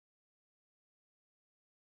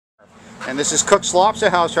And this is Cook's Lobster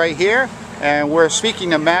House right here, and we're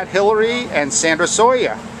speaking to Matt Hillary and Sandra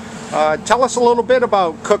Sawyer. Tell us a little bit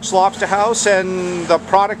about Cook's Lobster House and the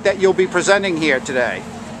product that you'll be presenting here today.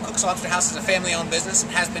 Cook's Lobster House is a family-owned business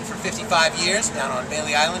and has been for 55 years down on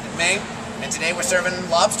Bailey Island in Maine. And today we're serving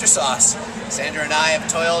lobster sauce. Sandra and I have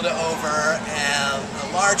toiled over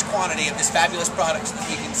a large quantity of this fabulous product so that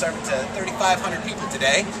we can serve it to 3,500 people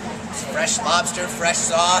today. It's fresh lobster, fresh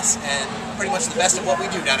sauce, and pretty much the best of what we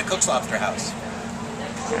do down at Cook's Lobster House.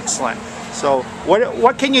 Excellent. So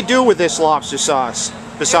what can you do with this lobster sauce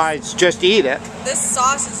besides just eat it? This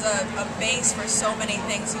sauce is a base for so many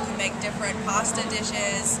things. You can make different pasta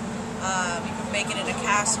dishes, you can make it in a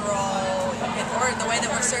casserole, or the way that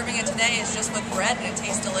we're serving it today is just with bread and it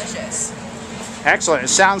tastes delicious. Excellent. It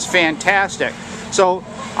sounds fantastic. So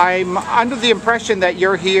I'm under the impression that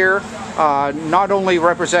you're here not only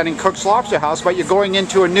representing Cook's Lobster House, but you're going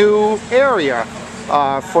into a new area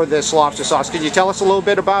for this lobster sauce. Can you tell us a little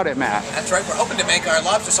bit about it, Matt? That's right. We're hoping to make our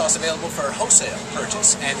lobster sauce available for wholesale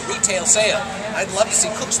purchase and retail sale. I'd love to see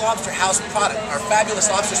Cook's Lobster House product, our fabulous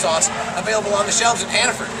lobster sauce, available on the shelves in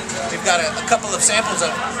Hannaford. We've got a couple of samples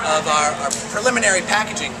of our preliminary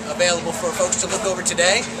packaging available for folks to look over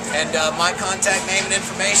today. And my contact name and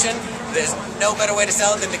information, there's no better way to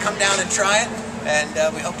sell it than to come down and try it. And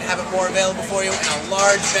we hope to have it more available for you in a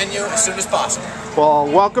large venue as soon as possible. Well,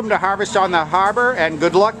 welcome to Havest on the Harbor, and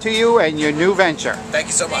good luck to you and your new venture. Thank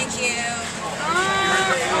you so much. Thank you.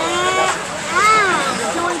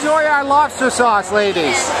 Did you enjoy our lobster sauce,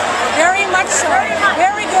 ladies? Very much so.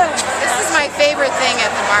 Very good. This is my favorite thing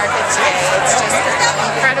at the market today. It's just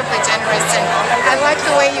incredibly generous, and I like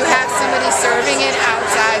the way you have somebody serving it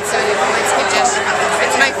outside so you always can just,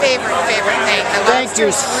 it's my favorite thing. The Thank you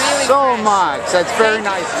really so fresh. much. That's very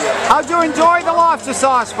nice of you. How'd you enjoy the lobster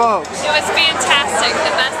sauce, folks? It was fantastic,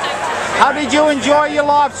 the best activity. How did you enjoy your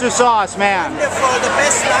lobster sauce, man? Wonderful. The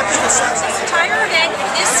best lobster sauce. Entire event,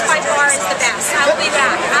 this by far is the best. I'll be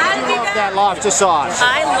back. Love that lobster sauce.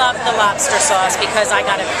 I love the lobster sauce because I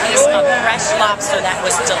got a piece of fresh lobster that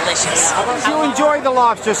was delicious. How did you enjoy the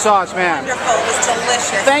lobster sauce, man? Wonderful. It was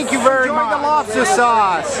delicious. Thank you very much. Enjoy the lobster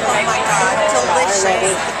sauce. Oh my God.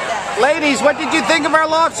 Delicious. Ladies, what did you think of our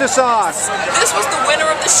lobster sauce? This was the winner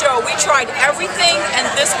of the show. We tried everything, and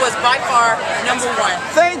this was by far #1.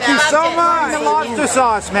 Thank you so much. The lobster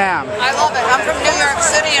sauce, ma'am. I love it. I'm from New York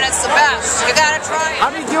City and it's the best. You gotta try it. How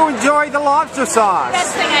did you enjoy the lobster sauce?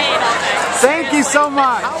 Best thing I ate all day. Thank you so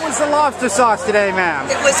much. How was the lobster sauce today, ma'am?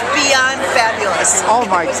 It was beyond fabulous. Oh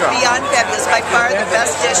my It was God. beyond fabulous. By far the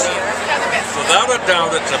best dish here. Without a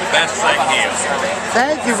doubt, it's the best thing here.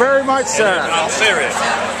 Thank you very much, sir. I'm serious.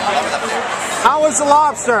 How was the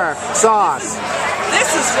lobster sauce?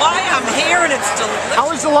 This is why I'm here, and it's delicious. How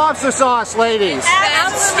was the lobster sauce, ladies?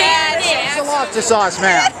 Outstanding. How's the lobster sauce,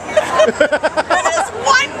 ma'am? It is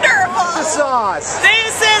wonderful. The sauce.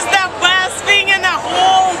 This is the